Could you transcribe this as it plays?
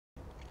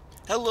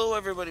Hello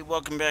everybody,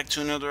 welcome back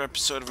to another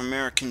episode of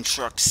American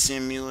Truck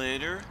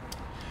Simulator.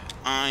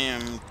 I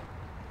am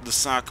the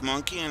Sock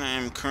Monkey and I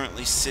am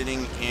currently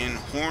sitting in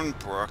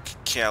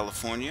Hornbrook,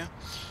 California.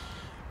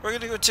 We're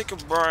gonna go take a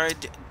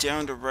ride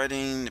down to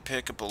Redding to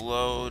pick up a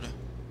load.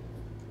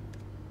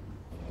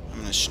 I'm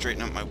gonna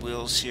straighten up my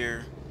wheels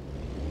here.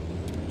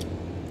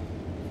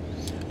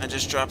 I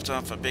just dropped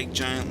off a big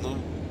giant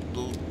load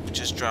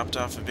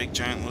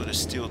of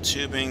steel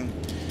tubing.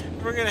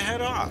 We're gonna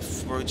head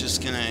off. We're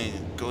just gonna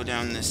go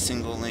down this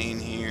single lane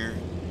here.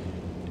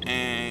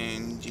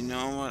 And you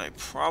know what? I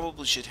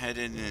probably should head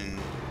in and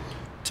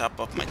top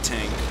up my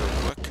tank real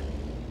quick.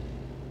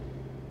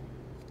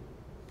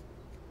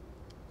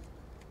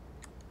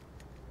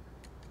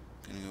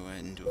 Gonna go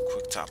ahead and do a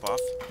quick top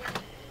off.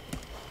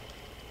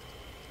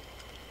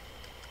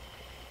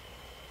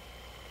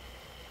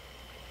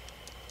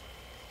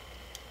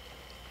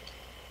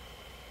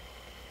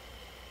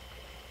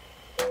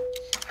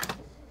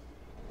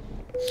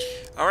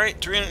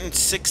 Alright,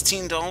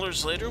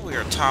 $316 later, we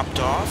are topped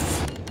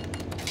off.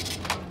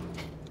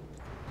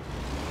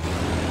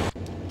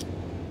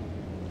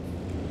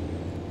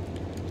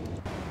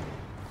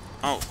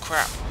 Oh,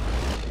 crap.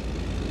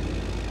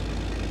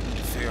 Need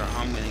to figure out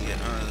how I'm gonna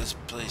get out of this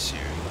place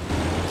here.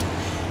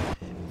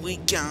 We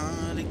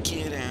gotta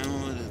get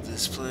out of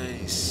this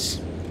place.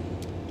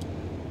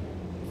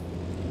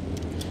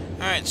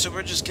 Alright, so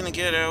we're just gonna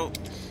get out.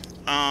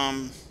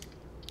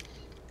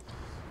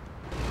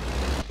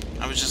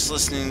 I was just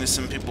listening to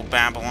some people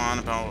babble on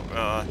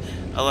about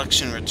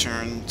election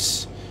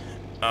returns.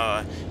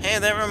 Hey,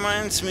 that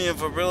reminds me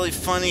of a really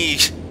funny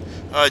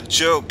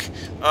joke.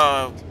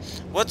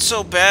 What's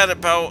so bad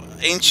about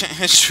ancient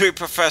history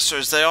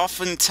professors? They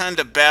often tend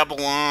to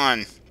babble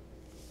on.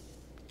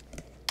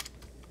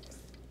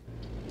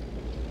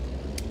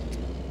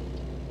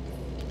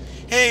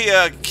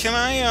 Hey, can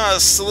I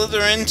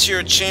slither into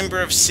your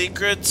chamber of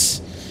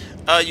secrets?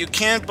 You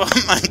can, but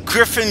my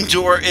griffin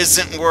door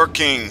isn't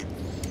working.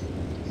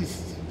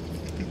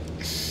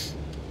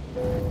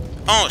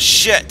 Oh,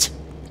 shit!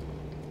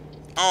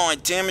 Oh, I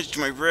damaged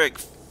my rig.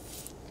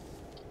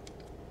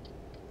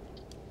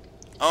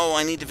 Oh,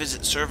 I need to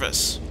visit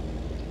service.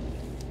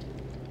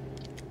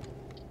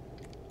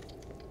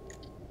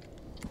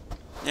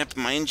 Yep,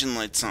 my engine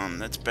light's on.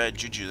 That's bad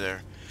juju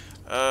there.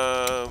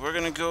 We're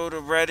gonna go to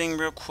Redding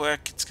real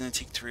quick. It's gonna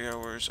take 3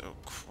 hours. Oh,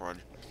 crud.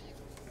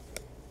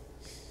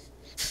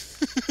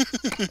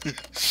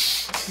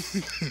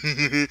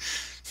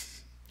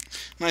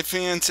 My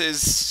fiance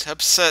is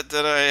upset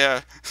that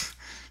I,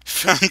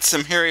 found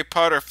some Harry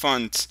Potter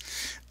funds.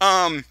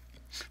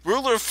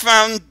 Ruler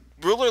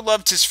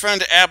loved his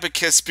friend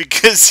Abacus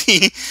because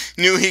he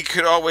knew he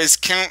could always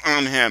count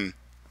on him.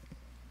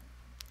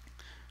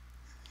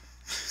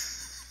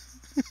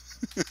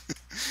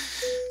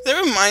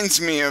 That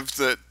reminds me of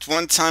the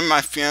one time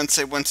my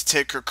fiance went to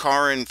take her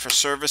car in for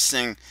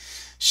servicing.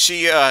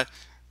 The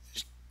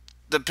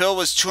bill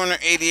was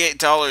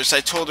 $288. I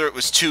told her it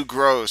was too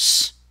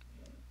gross.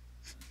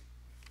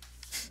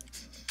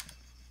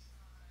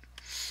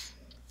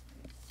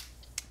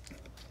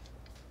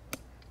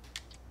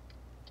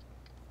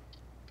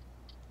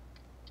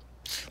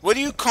 What do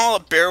you call a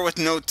bear with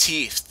no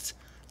teeth?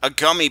 A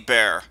gummy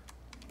bear.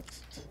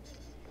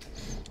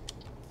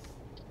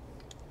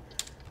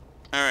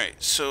 Alright,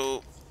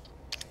 so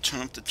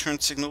turn up the turn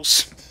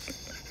signals.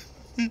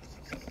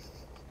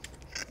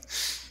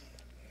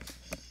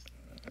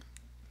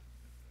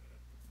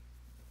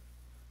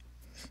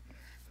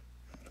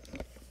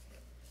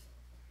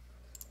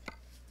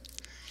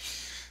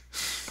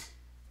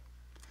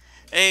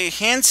 A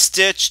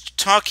hand-stitched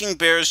talking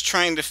bear is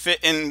trying to fit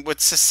in with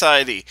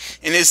society,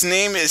 and his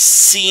name is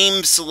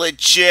Seems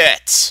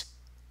Legit.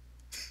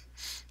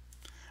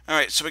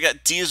 Alright, so we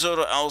got Diesel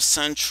to El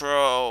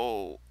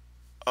Centro,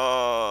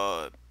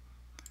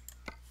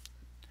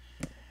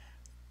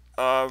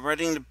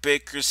 Reading to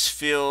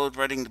Bakersfield,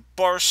 Reading to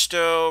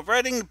Barstow,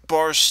 Reading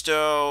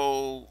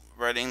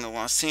to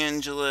Los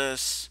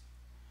Angeles.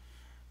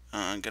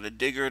 Got a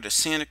digger to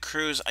Santa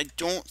Cruz. I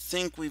don't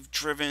think we've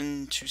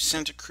driven to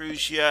Santa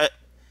Cruz yet.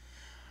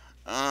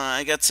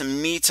 I got some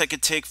meats I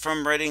could take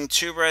from Reading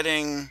to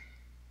Reading.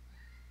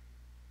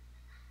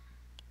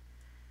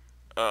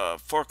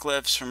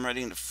 Forklifts from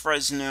Reading to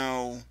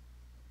Fresno.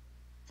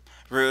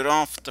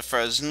 Rudolph the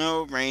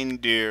Fresno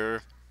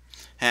reindeer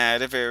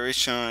had a very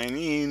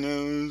shiny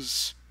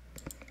nose.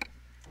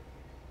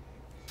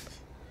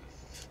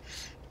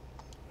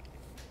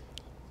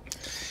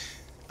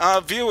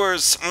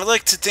 Viewers, I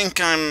like to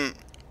think I'm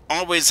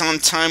always on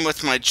time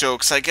with my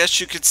jokes. I guess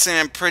you could say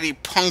I'm pretty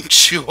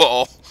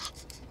punctual.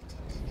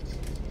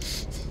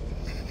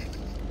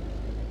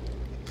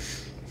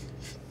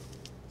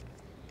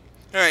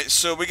 Alright,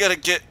 so we gotta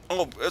get...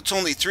 Oh, it's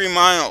only 3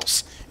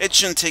 miles. It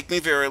shouldn't take me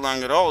very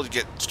long at all to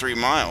get 3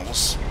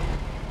 miles.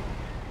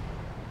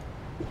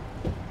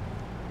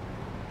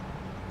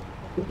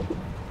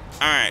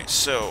 Alright,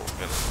 so...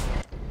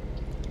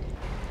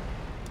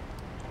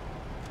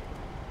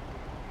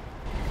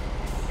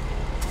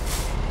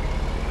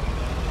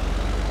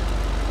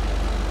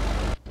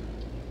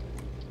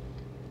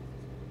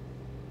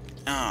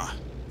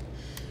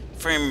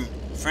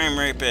 frame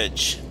rape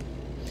edge.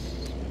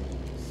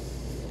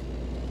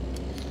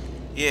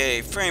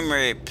 Yay, frame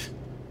rape.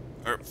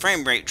 Or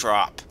frame rate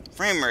drop.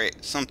 Frame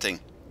rate, something.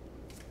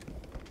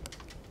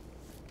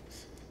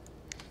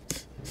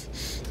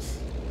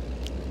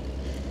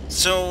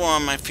 So,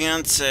 my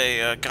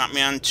fiance got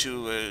me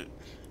onto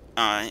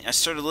I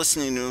started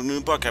listening to a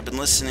new book. I've been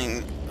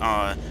listening,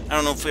 I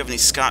don't know if we have any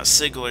Scott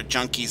Sigler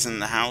junkies in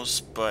the house,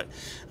 but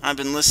I've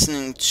been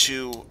listening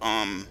to,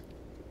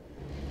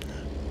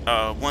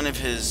 one of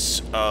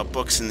his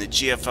books in the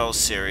GFL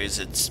series.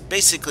 It's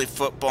basically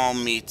football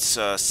meets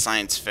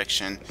science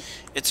fiction.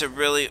 It's a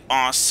really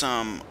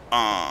awesome,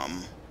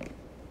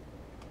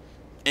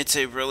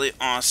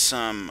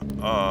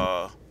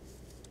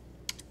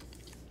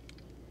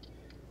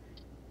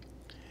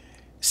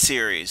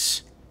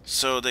 series.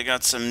 So they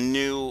got some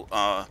new,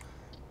 they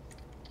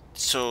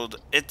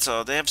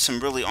have some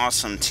really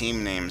awesome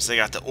team names. They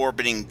got the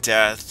Orbiting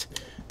Death,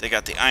 they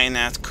got the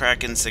Ionath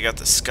Krakens, they got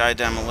the Sky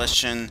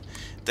Demolition,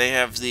 they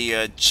have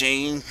the,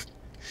 Jane,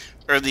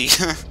 or the,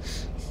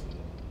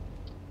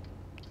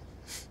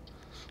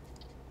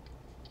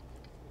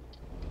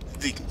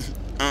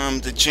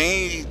 the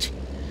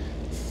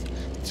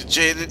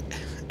Jade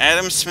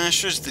Atom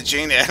Smashers, the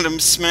Jane Atom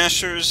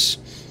Smashers.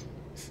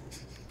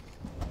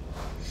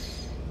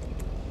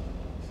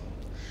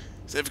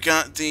 They've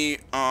got the,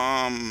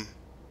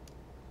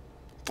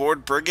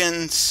 Board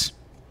Brigands.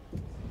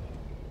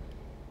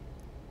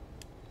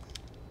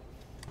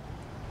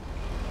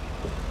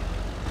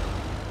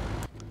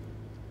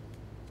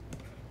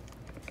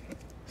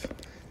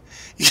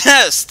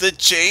 Yes, the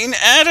Jane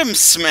Atom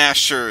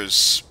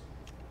Smashers.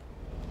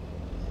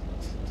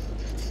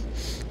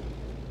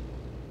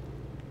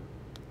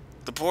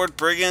 The Board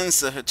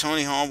Brigands, the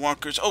Hatoni Hall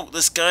Walkers. Oh,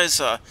 this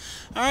guy's,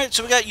 alright,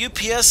 so we got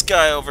UPS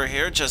guy over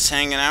here just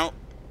hanging out.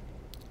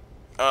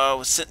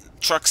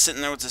 Truck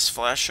sitting there with his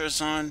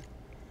flashers on.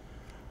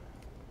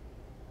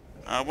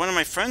 One of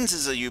my friends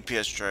is a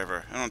UPS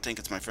driver. I don't think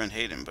it's my friend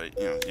Hayden, but,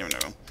 you know, you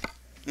never know.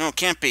 No, it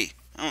can't be.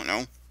 I don't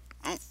know.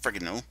 I don't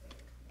friggin' know.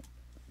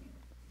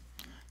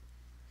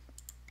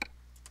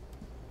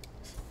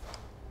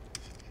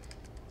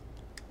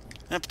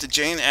 Yep, the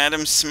Jane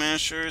Atom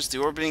Smashers, the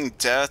Orbiting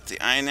Death, the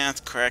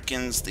Ionath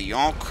Krakens, the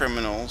Y'all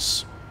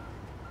Criminals,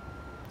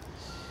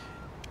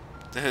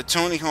 the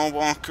Hatoni Hall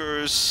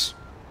Walkers.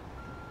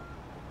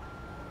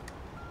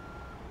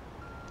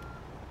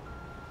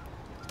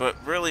 But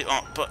really,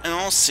 but in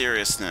all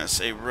seriousness,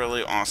 a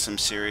really awesome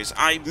series.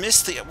 We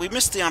missed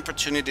the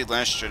opportunity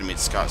last year to meet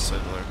Scott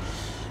Sigler.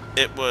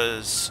 It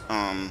was,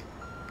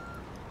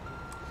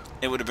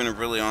 it would have been a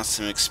really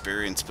awesome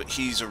experience, but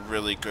he's a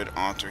really good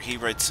author. He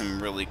writes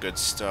some really good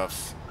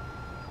stuff.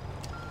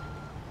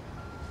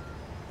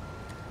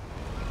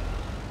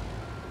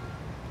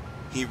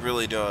 He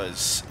really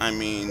does. I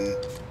mean...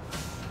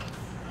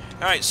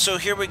 Alright, so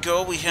here we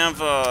go. We have,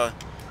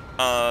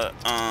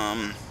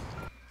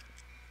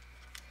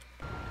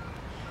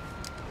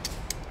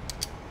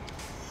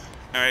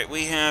 Alright,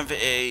 we have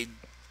a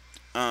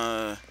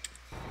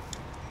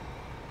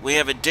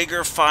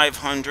Digger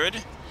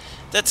 500.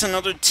 That's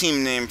another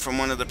team name from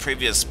one of the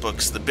previous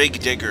books, the Big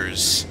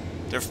Diggers.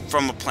 They're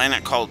from a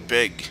planet called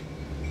Big.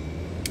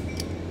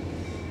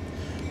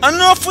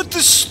 Enough with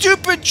the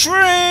stupid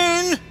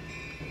train!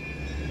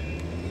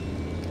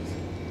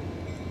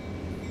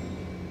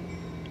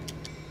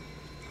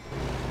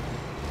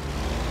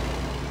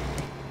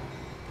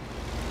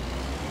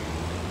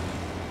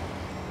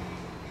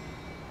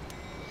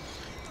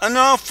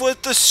 Enough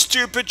with the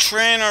stupid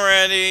train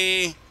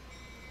already!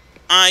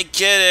 I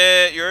get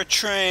it, you're a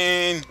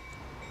train.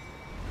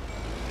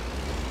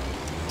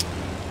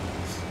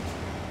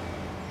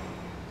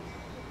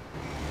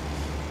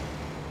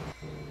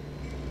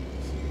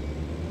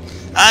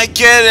 I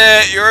get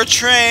it, you're a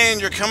train,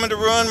 you're coming to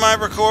ruin my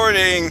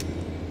recording.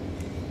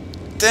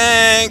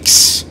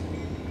 Thanks.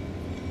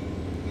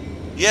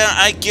 Yeah,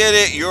 I get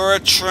it, you're a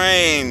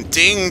train.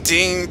 Ding,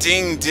 ding,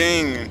 ding,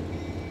 ding.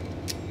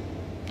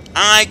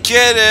 I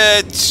get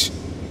it.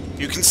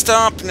 You can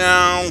stop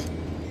now.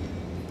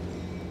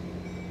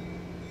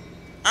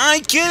 I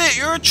get it,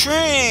 you're a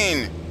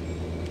train.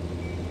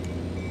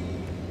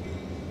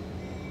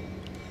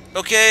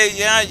 Okay,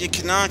 yeah, you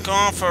can knock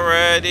off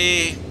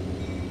already.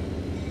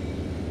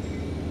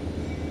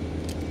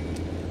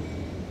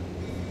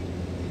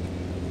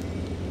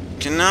 You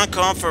can knock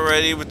off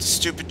already with the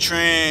stupid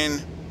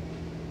train.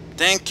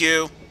 Thank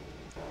you.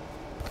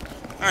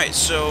 Alright,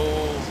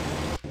 so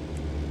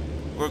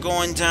we're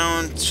going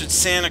down to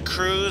Santa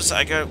Cruz.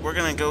 We're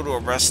gonna go to a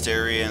rest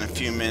area in a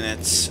few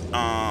minutes.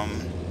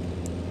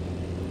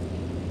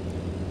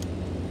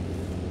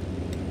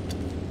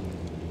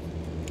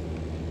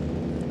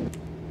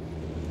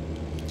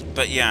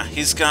 But yeah,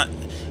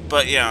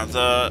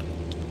 the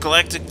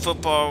Galactic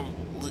Football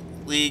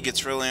League,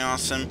 it's really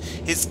awesome.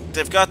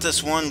 They've got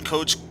this one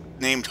coach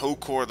named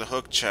Hokor the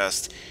Hook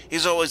Chest.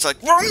 He's always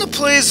like, run the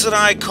plays that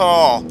I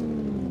call!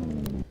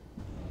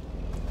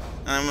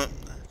 And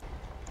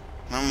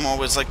I'm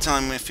always like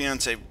telling my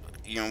fiance,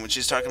 you know, when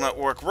she's talking about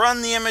work.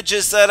 Run the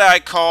images that I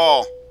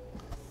call.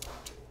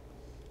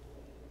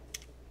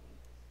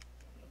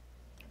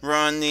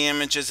 Run the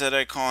images that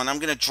I call. And I'm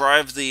going to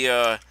drive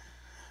the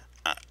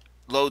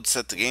loads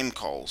that the game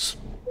calls.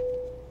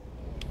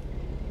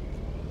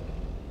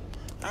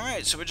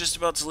 Alright, so we're just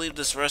about to leave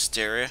this rest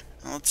area.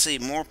 Now, let's see,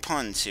 more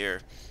puns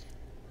here.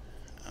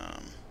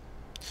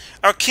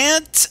 Are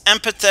cats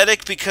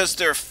empathetic because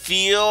they're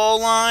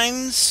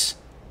felines?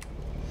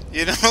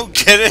 You don't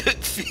get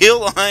it?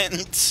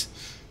 Felines.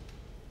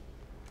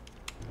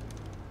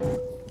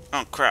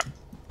 Oh, crap.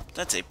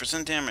 That's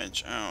 8%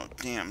 damage. Oh,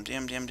 damn.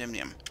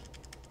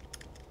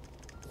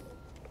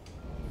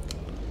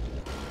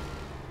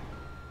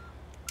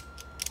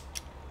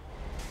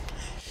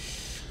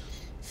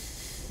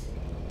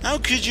 How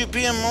could you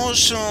be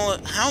emotional?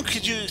 How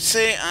could you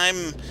say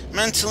I'm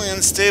mentally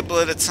unstable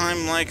at a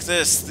time like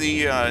this?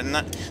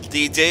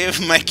 The day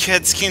of my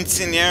kid's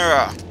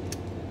quinceañera.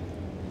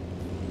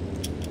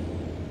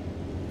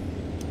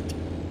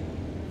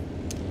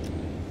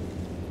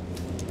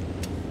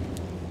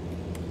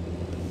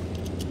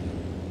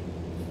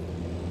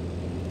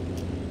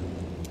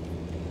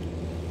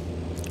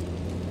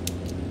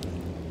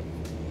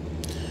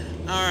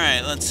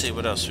 Alright, let's see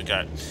what else we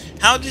got.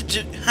 How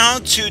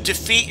to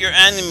defeat your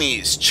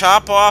enemies.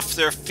 Chop off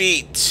their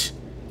feet.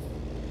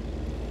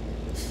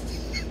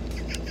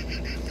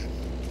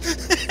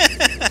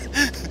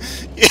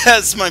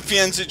 Yes, my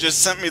fiancé just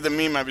sent me the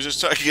meme I was just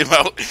talking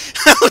about.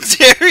 How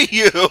dare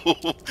you?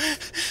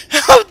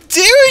 How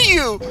dare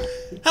you?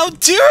 How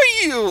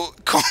dare you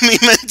call me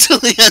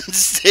mentally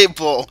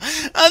unstable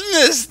on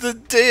this, the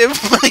day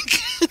of my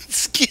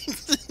kid's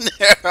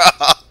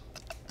quinceañera?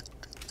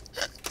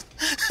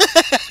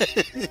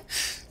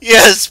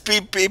 Yes,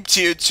 beep beep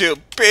to you too.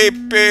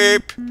 Beep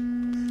beep.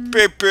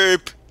 Beep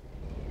beep.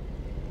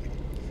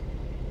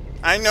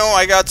 I know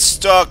I got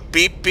stuck.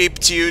 Beep beep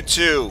to you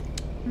too.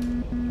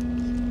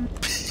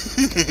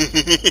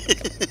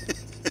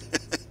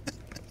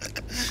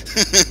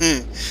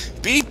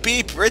 Beep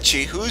beep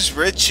Richie. Who's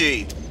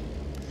Richie?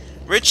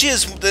 Richie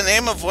is the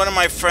name of one of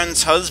my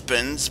friend's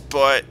husbands,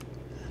 but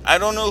I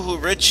don't know who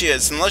Richie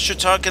is unless you're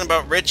talking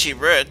about Richie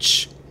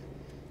Rich.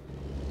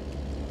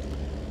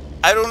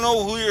 I don't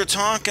know who you're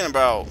talking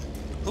about.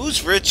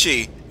 Who's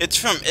Richie? It's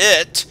from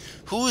It.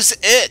 Who's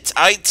It?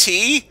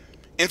 IT?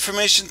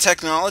 Information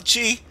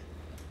Technology?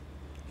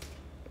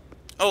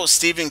 Oh,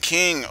 Stephen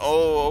King.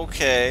 Oh,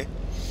 okay.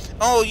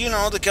 Oh, you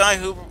know, the guy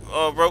who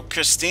wrote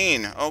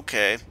Christine.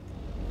 Okay.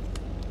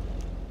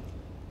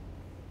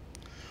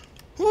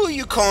 Who are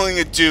you calling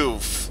a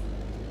doof?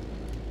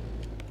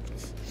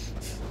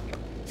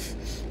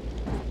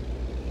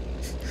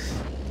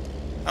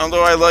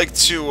 Although I like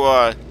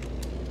to,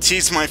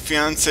 tease my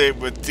fiance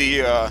with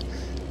the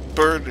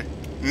bird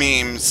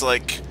memes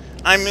like,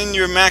 I'm in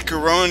your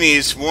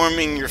macaronis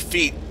warming your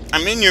feet.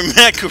 I'm in your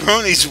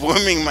macaronis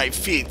warming my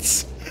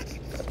feet.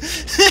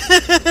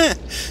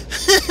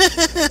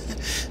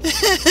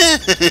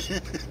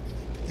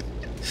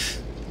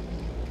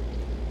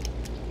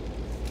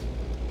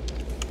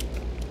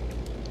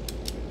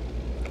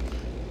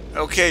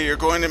 Okay, you're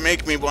going to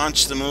make me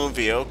watch the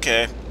movie,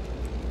 okay.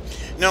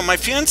 No, my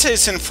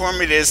fiance's informed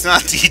me that it's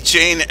not the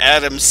Jane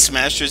Addams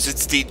Smashers,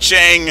 it's the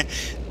Jane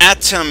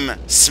Atom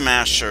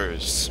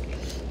Smashers.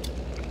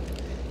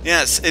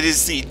 Yes, it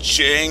is the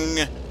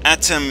Jane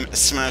Atom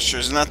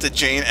Smashers, not the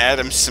Jane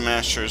Addams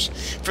Smashers.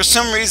 For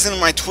some reason in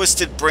my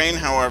twisted brain,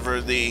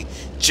 however, the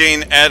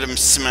Jane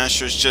Addams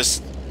Smashers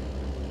just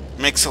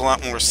makes a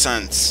lot more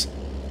sense.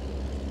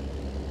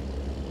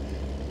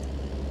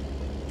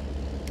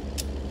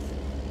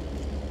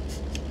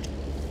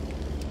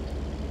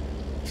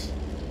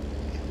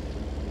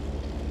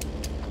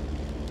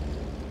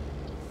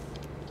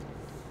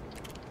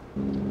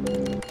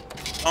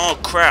 Oh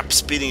crap,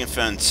 speeding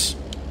offense.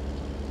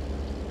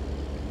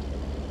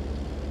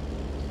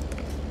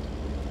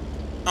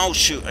 Oh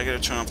shoot, I gotta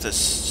turn off this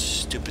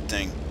stupid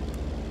thing.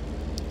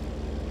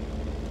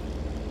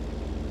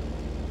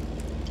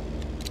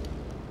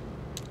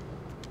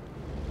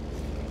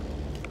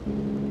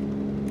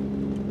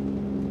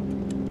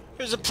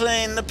 There's a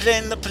plane, the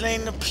plane, the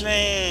plane, the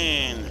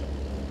plane.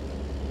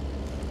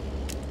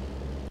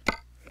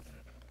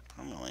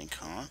 Permalink,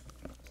 huh?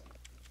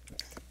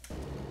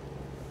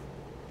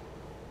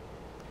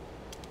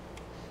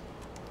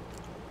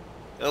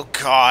 Oh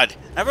god,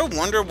 ever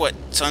wonder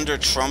what's under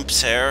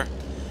Trump's hair?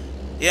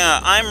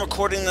 Yeah, I'm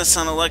recording this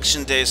on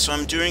election day, so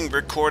I'm doing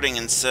recording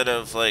instead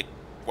of, like,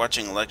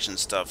 watching election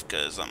stuff,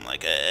 because I'm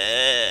like,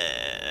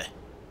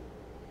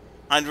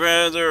 I'd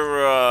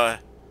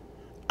rather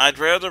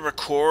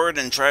record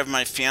and drive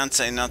my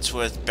fiance nuts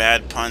with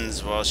bad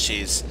puns while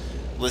she's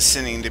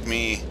listening to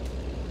me,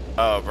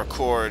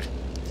 record.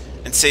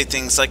 And say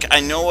things like,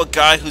 I know a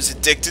guy who's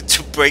addicted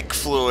to brake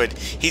fluid.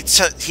 He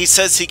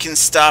says he can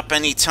stop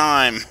any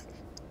time.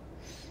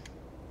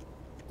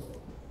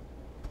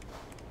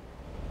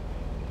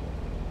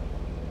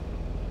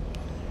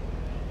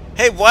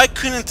 Hey, why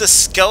couldn't the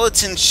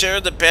skeleton share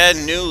the bad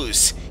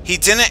news? He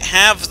didn't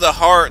have the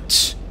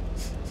heart.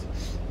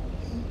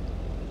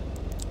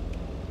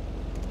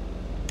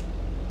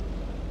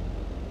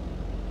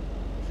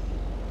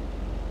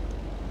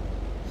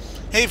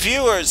 Hey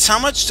viewers, how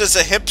much does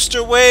a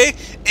hipster weigh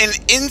in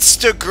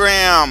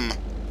Instagram?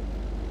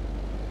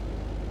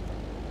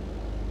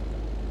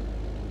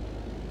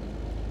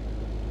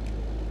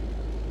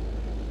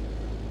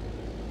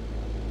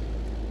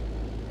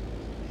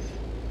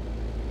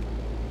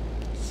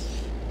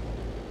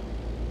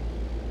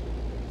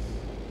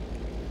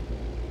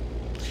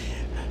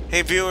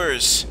 Hey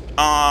viewers,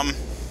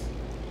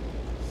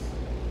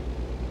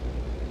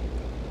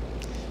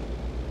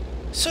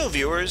 so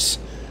viewers,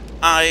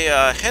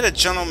 I had a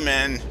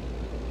gentleman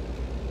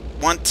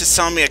want to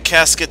sell me a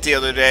casket the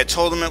other day. I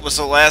told him it was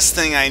the last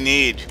thing I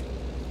need.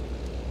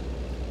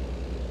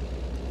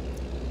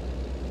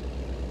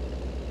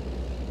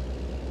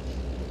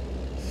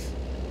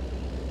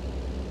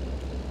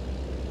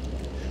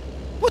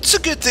 What's a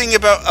good thing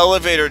about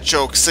elevator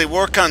jokes? They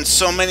work on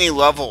so many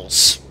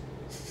levels.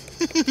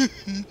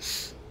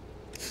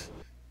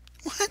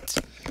 What?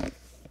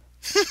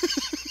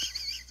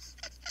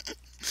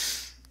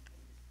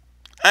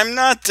 I'm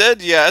not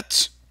dead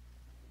yet.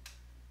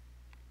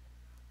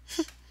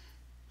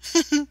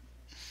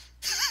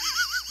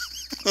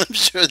 I'm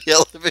sure the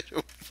elevator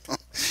will fall.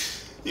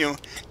 You know,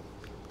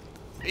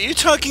 are you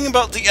talking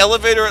about the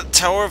elevator at the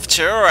Tower of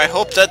Terror? I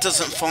hope that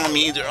doesn't fall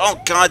me either. Oh,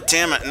 god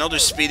damn it, another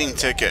speeding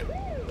ticket.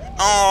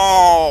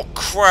 Oh,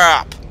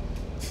 crap.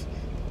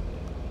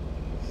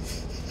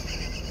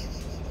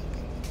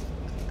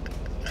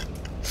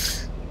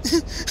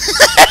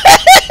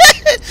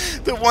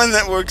 The one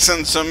that works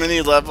on so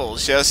many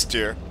levels, yes,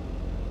 dear.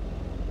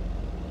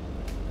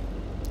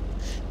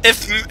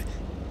 If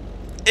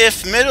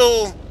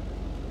middle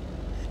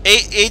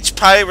age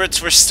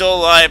pirates were still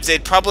alive,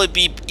 they'd probably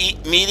be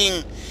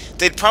eating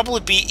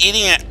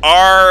at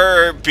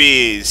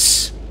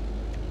Arby's.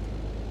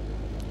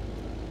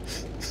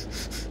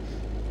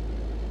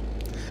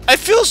 I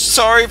feel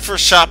sorry for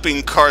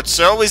shopping carts.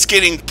 They're always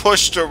getting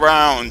pushed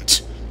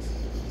around.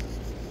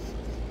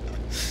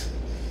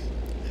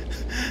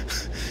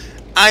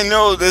 I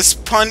know this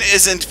pun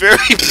isn't very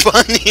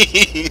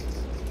funny.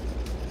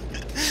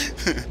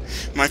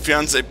 My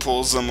fiance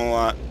pulls them a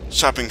lot.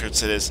 Shopping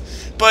carts, it is.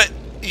 But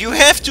you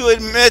have to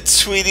admit,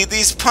 sweetie,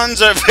 these puns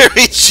are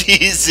very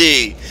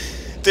cheesy.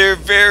 They're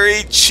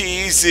very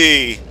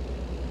cheesy.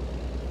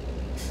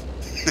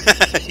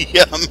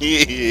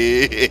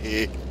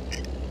 Yummy.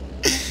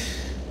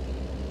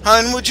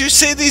 Hun, would you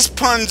say these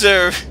puns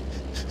are...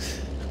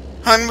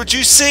 Hun, would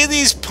you say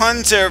these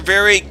puns are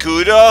very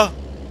Gouda?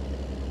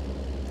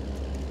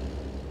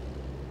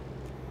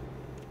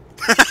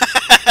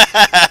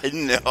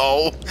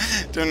 No,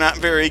 they're not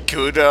very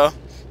Gouda.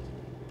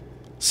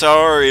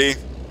 Sorry.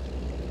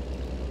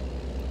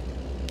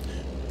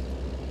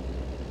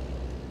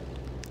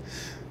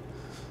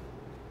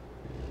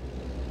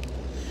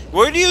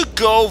 Where do you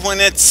go when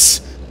it's...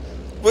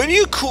 Where do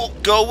you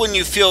go when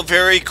you feel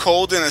very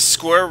cold in a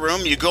square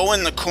room? You go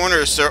in the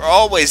corners. They're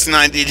always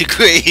 90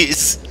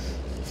 degrees.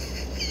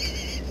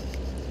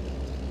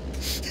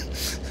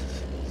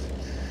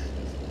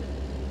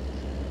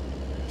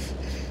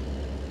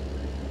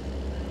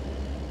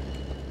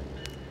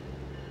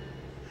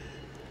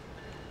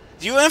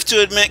 You have to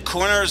admit,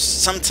 corners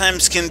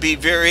sometimes can be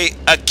very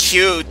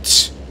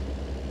acute.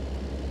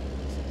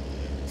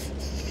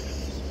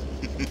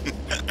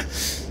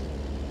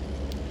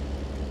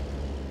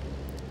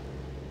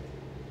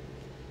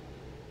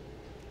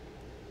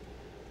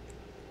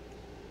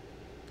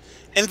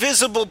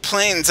 Invisible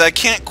planes, I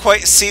can't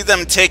quite see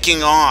them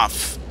taking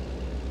off.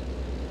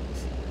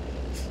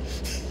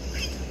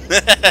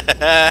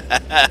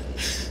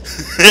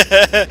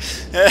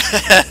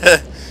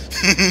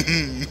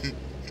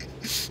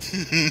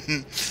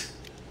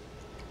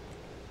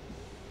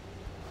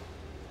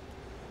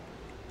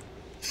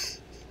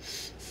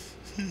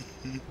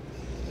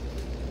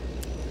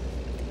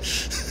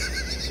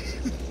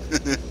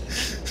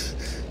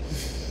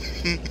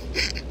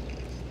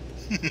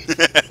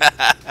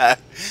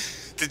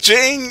 The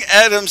Jane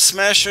Addams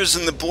Smashers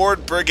and the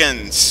Bored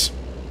Brigands.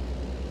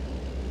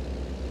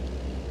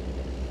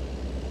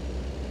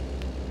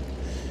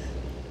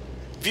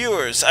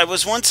 Viewers, I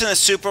was once in a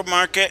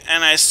supermarket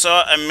and I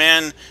saw a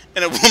man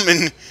and a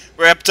woman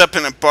wrapped up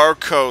in a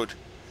barcode.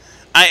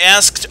 I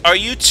asked, "Are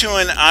you two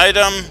an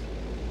item?"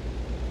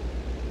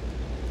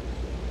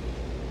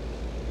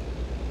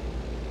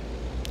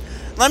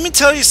 Let me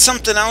tell you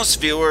something else,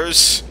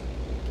 viewers.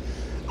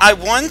 I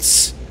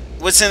once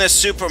was in a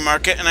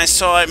supermarket and I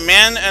saw a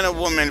man and a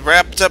woman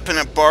wrapped up in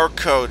a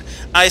barcode.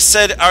 I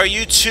said, "Are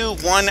you two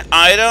one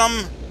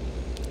item?"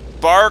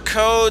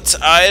 Barcodes,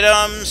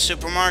 item,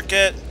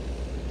 supermarket.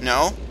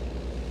 No.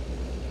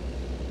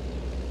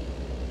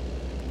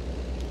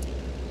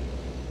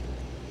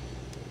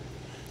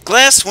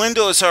 Glass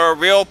windows are a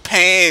real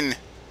pain.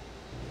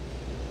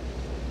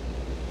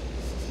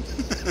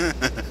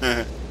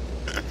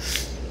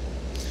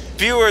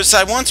 Viewers,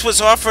 I once was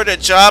offered a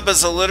job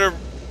as a litter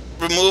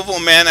removal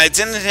man. I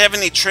didn't have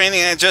any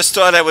training. I just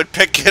thought I would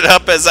pick it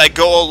up as I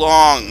go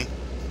along.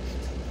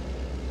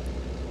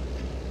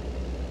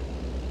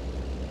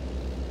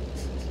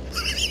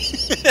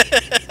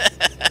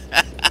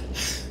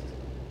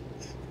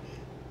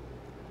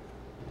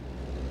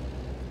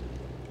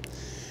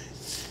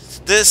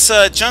 This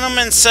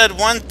gentleman said,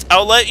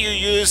 I'll let you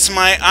use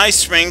my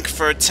ice rink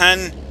for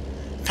 10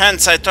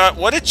 pence. I thought,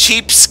 what a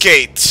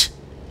cheapskate.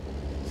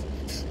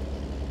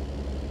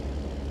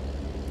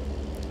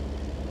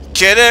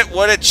 Get it?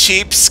 What a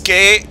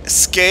cheapskate.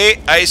 Skate,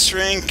 ice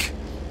rink.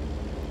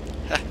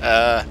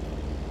 I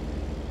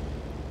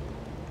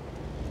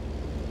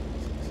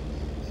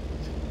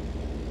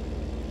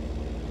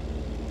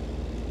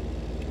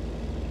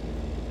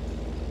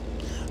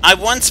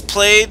once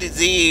played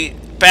the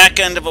back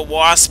end of a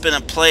wasp in a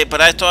play, but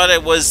I thought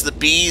it was the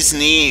bee's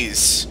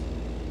knees.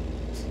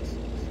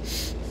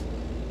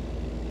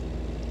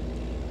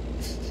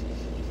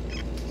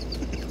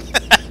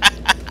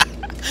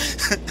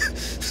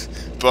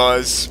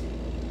 Buzz.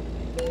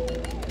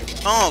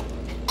 Oh,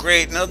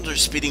 great, another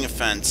speeding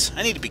offense.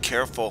 I need to be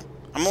careful.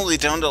 I'm only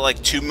down to like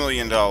 $2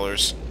 million.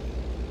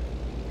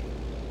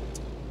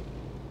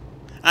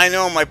 I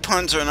know my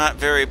puns are not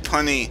very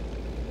punny.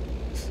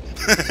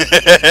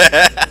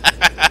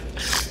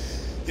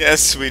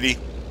 Yes, sweetie.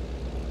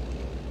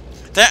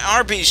 That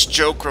Arby's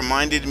joke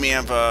reminded me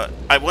of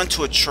I went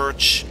to a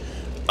church,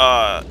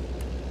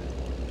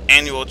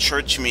 annual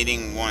church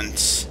meeting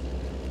once,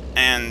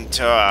 and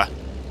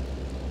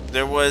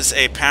there was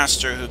a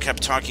pastor who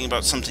kept talking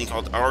about something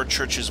called Our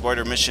Church's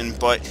Wider Mission,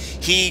 but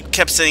he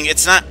kept saying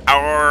it's not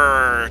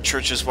Our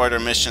Church's Wider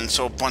Mission.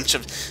 So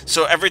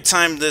every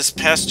time this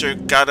pastor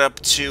got up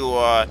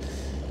to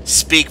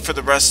speak for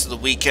the rest of the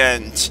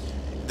weekend,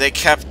 they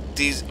kept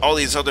all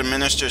these other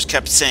ministers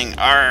kept saying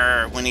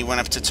 "arr" when he went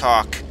up to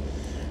talk.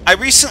 I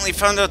recently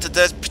found out that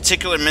that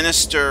particular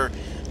minister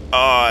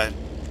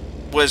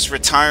was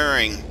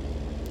retiring,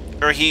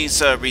 or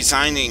he's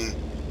resigning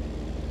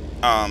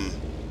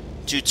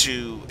due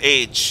to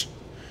age.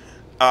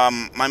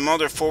 My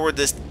mother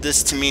forwarded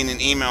this to me in an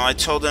email. I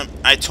told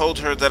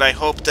her that I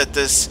hope that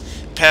this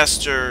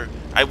pastor,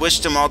 I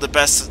wished him all the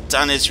best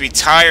on his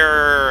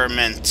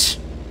retirement.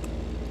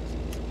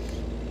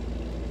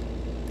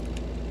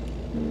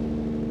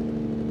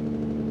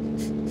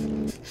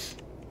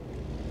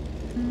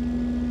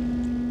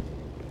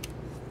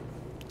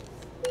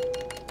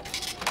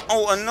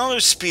 Oh, another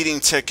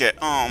speeding ticket.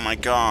 Oh my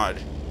god.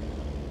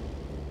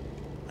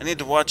 I need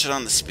to watch it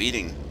on the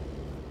speeding.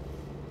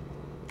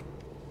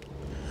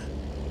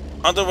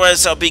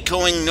 Otherwise, I'll be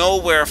going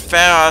nowhere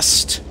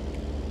fast.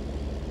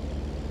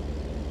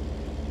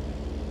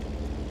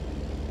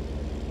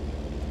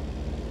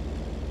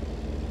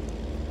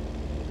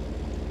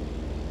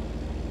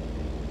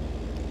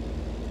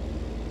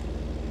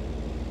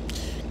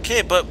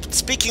 Okay, but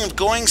speaking of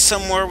going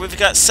somewhere, we've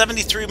got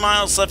 73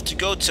 miles left to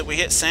go till we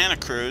hit Santa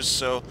Cruz,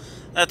 so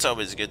that's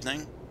always a good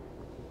thing.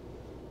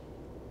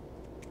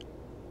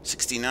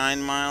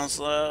 69 miles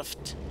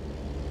left.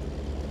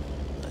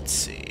 Let's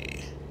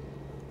see.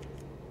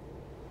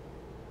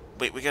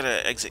 Wait, we got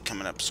an exit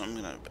coming up, so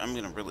I'm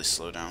gonna really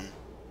slow down.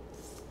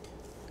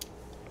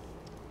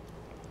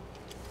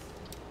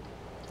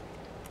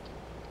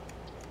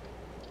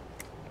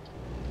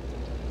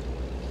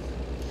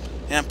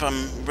 Yep,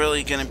 I'm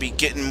really gonna be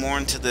getting more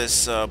into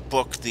this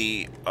book,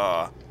 the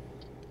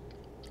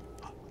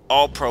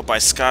All Pro by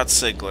Scott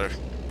Sigler.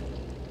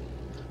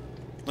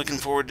 Looking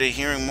forward to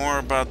hearing more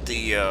about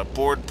the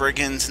Bored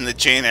Brigands and the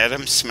Jane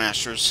Addams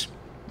Smashers.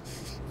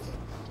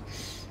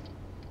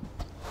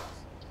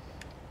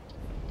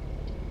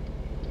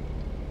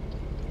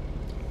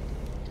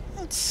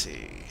 Let's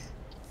see.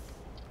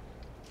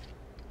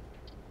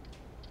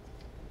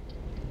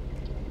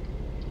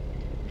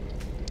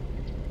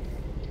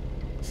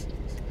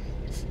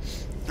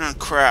 Oh,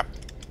 crap.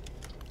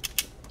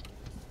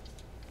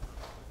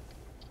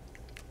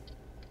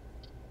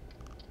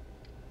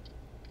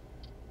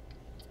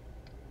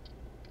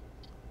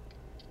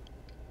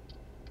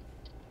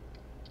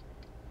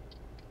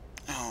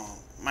 Oh,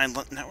 my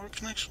network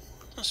connection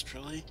lost,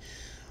 really?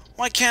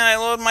 Why can't I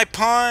load my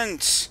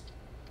puns?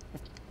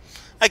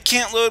 I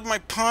can't load my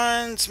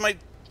puns. My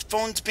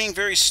phone's being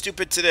very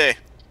stupid today.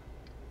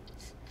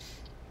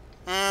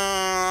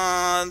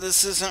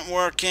 This isn't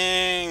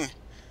working.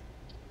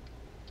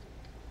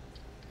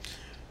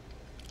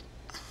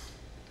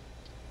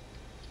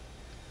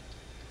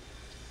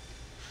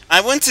 I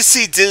went to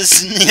see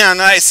Disney on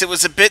Ice. It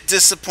was a bit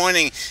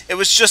disappointing. It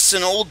was just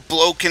an old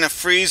bloke in a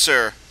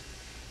freezer.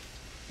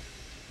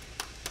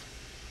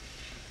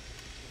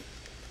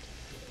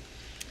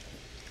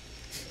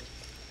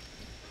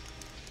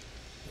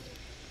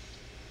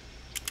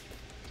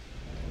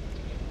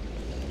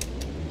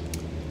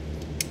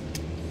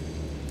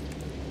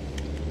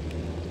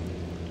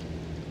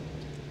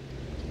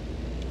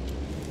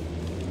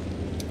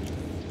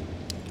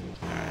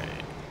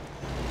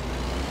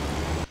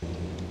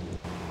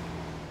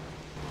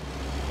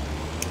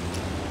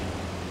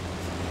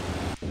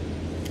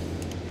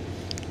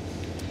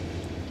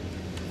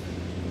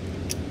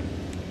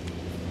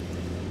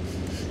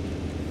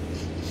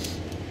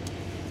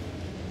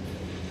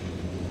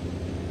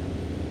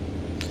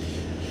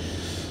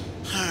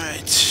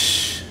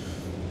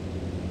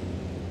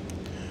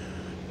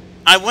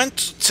 I went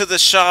to the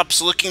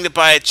shops looking to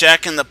buy a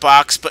Jack in the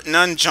Box, but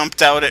none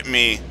jumped out at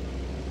me.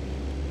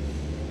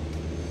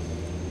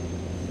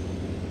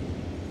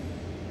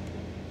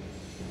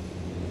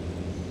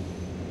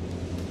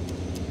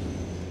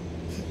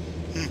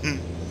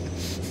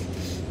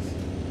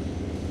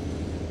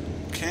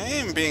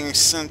 I'm being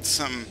sent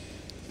some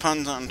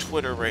puns on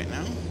Twitter right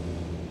now.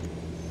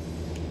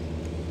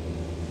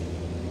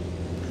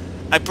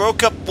 I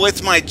broke up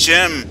with my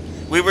gym.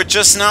 We were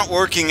just not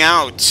working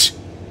out.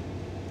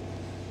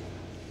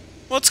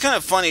 Well, it's kind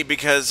of funny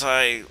because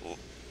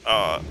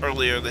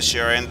earlier this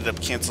year I ended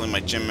up canceling my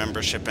gym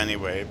membership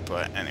anyway,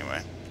 but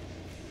anyway.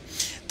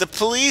 The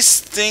police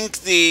think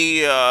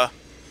the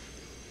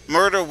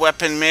murder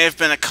weapon may have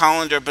been a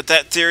colander, but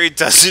that theory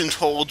doesn't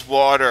hold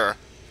water.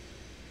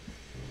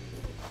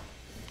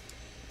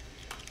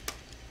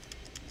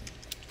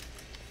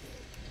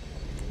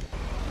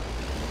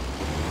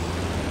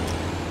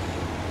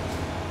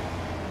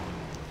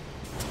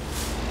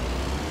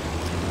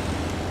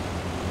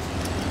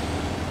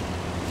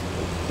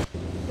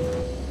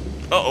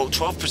 Uh-oh,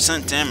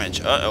 12%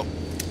 damage. Uh-oh.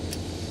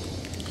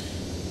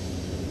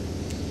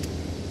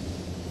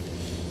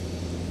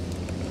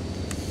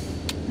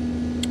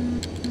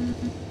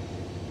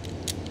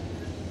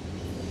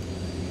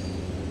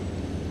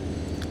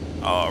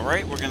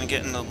 Alright, we're gonna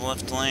get in the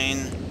left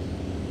lane.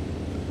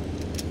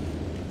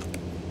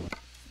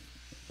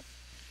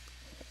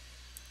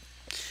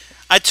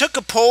 I took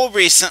a poll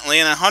recently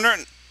and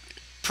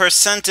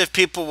 100% of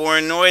people were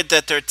annoyed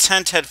that their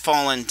tent had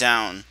fallen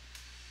down.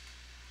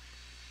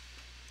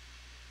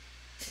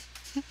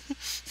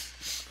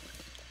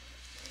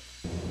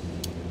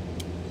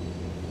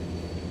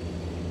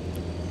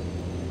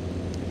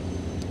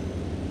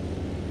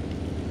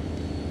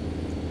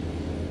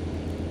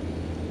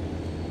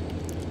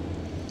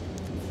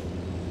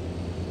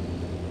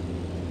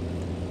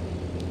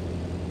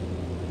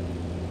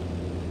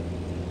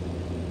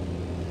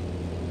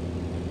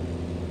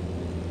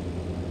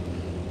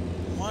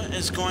 What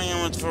is going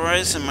on with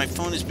Verizon? My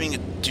phone is being a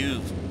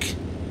doof.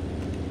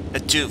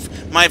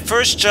 My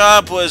first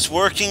job was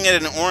working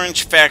at an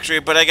orange factory,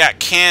 but I got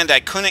canned. I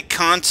couldn't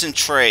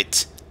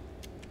concentrate.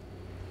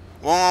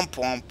 Womp,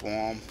 womp,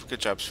 womp. Good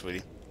job,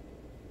 sweetie.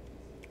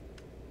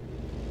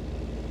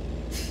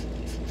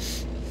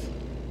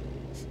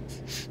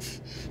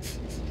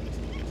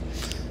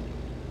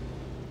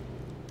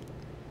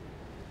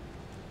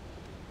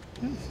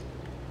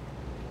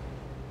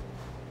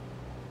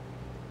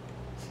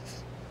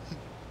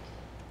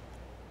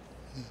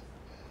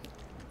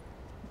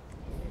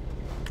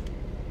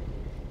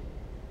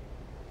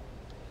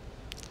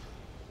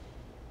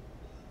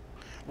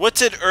 What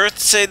did Earth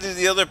say to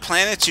the other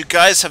planets? You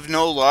guys have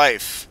no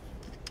life.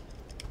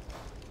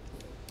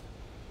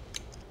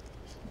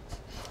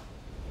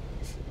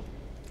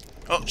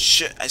 Oh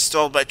shit, I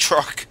stalled my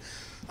truck.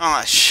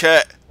 Ah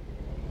shit.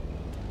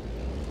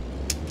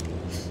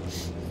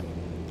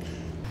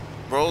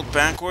 Rolled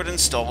backward and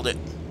stalled it.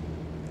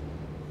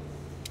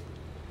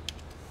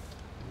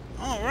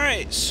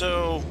 Alright,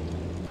 so...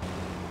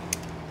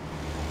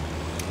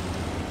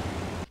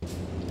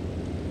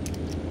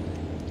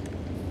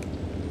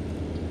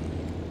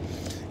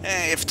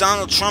 Hey, if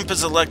Donald Trump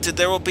is elected,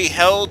 there will be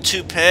hell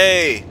to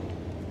pay.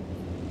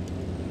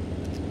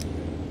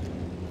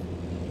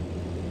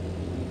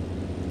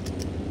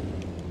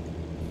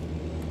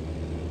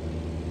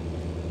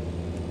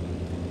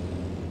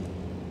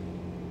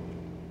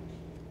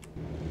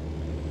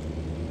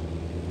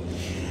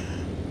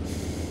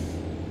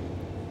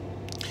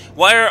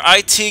 Why are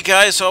IT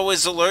guys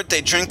always alert?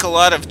 They drink a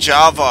lot of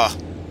Java.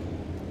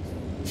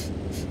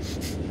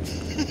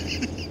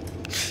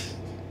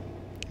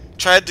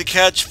 Tried to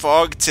catch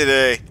fog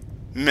today.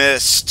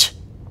 Missed.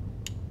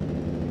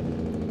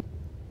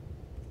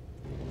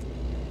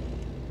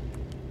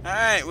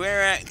 Alright, we're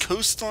at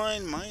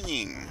Coastline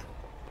Mining.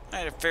 I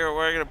had to figure out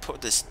where I'm gonna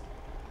put this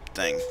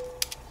thing.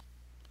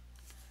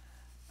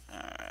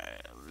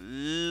 Alright,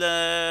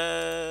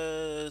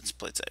 let's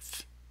play it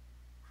safe.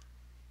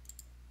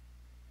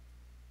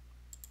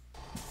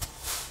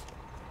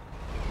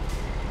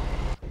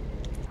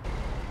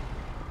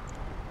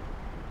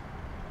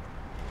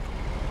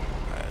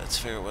 Let's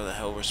figure out where the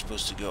hell we're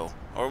supposed to go.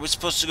 Or are we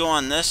supposed to go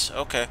on this?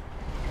 Okay.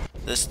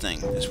 This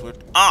thing. This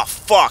would... Ah,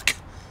 fuck!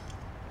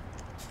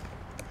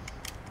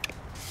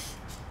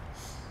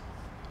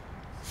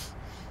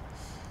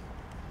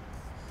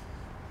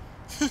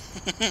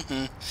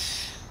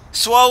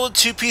 Swallowed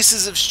 2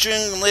 pieces of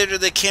string and later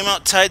they came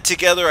out tied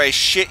together. I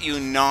shit you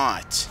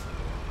not.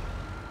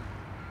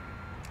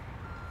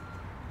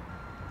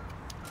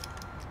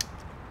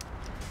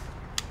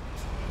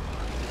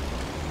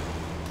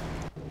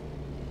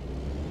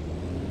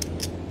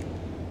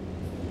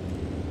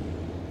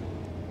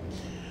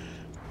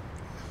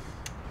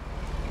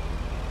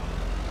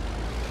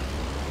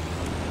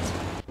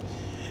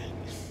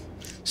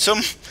 So,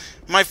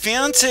 my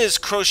fiance is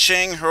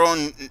crocheting her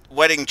own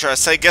wedding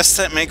dress. I guess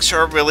that makes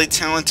her a really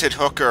talented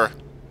hooker.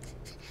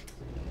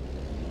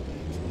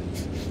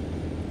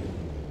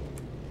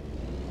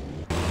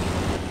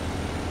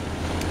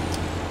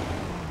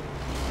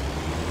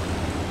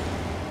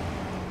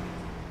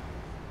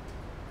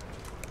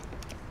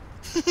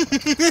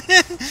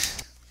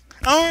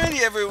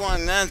 Alrighty,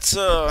 everyone. That's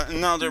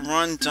another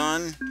run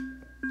done.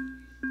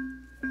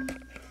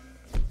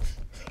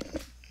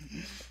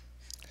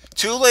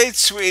 Too late,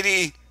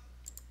 sweetie.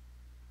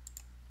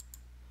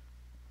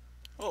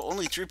 Oh,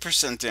 only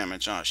 3%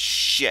 damage. Oh,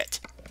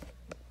 shit.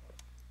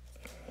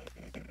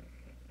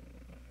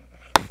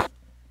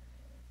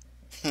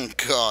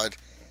 God.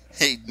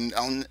 Hey,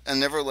 I'll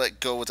never let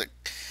go with a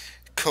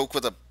Coke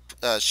with a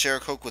share a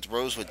Coke with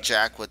Rose with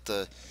Jack with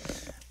the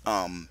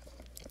um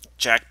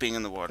Jack being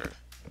in the water.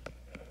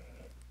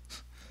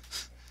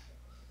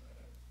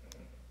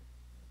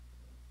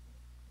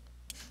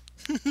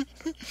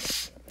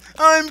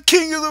 I'm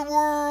king of the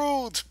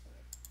world.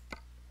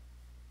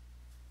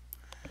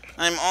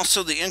 I'm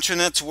also the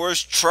internet's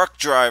worst truck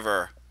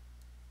driver.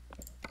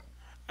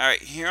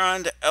 Alright, here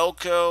on to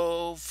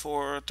Elko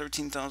for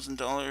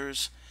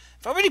 $13,000.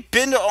 I've already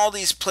been to all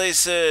these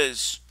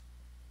places.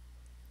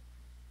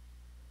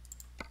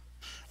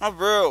 Oh,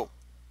 bro.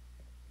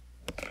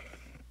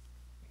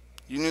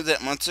 You knew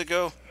that months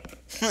ago?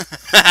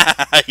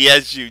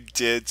 Yes, you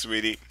did,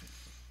 sweetie.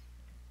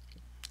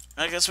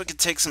 I guess we could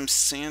take some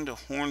sand to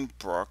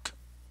Hornbrook.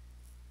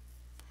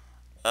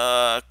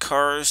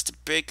 Cars to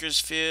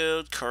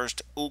Bakersfield, cars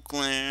to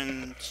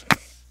Oakland.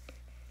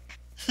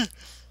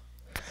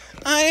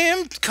 I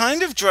am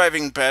kind of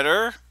driving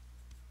better.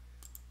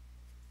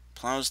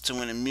 Plows to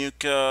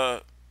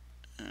Winnemucca.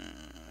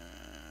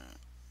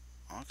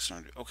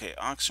 Oxnard. Okay,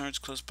 Oxnard's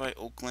close by.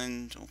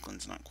 Oakland.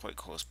 Oakland's not quite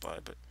close by,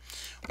 but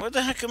where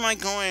the heck am I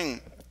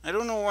going? I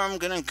don't know where I'm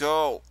gonna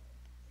go.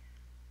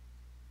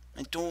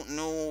 I don't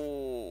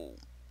know.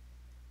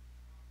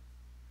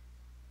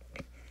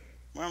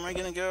 Where am I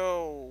gonna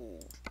go?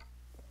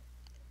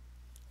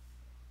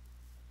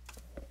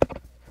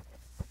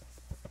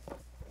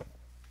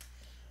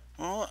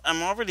 Well,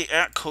 I'm already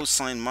at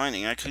Coastline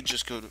Mining. I could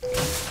just go to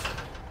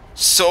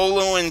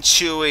Solo and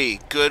Chewy.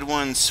 Good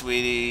one,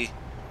 sweetie.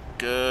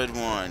 Good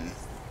one.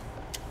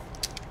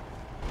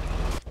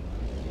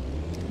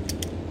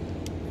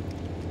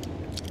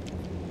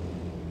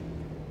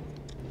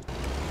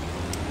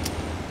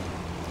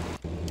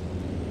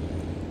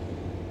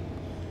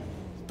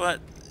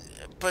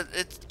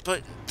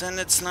 But then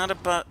it's not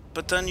about.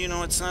 But then you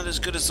know it's not as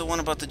good as the one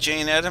about the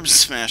Jane Addams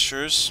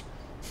Smashers.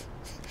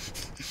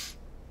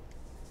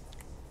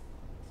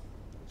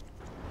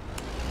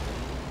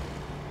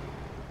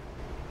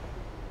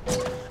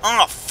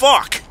 Oh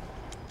fuck!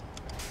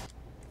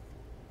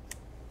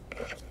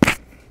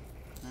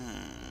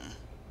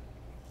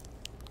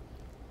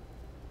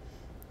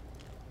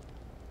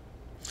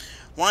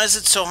 Why is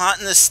it so hot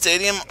in this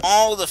stadium?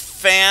 All the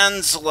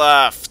fans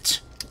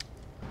left.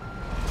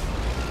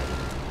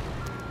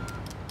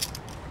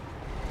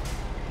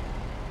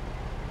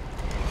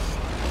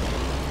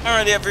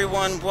 Alright,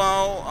 everyone.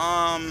 Well,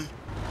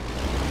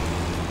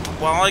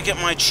 while I get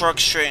my truck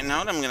straightened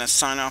out, I'm going to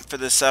sign off for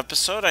this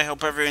episode. I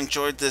hope everyone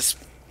enjoyed this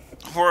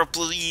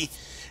horribly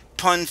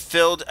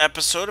pun-filled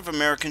episode of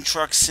American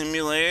Truck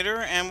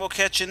Simulator, and we'll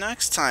catch you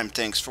next time.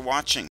 Thanks for watching.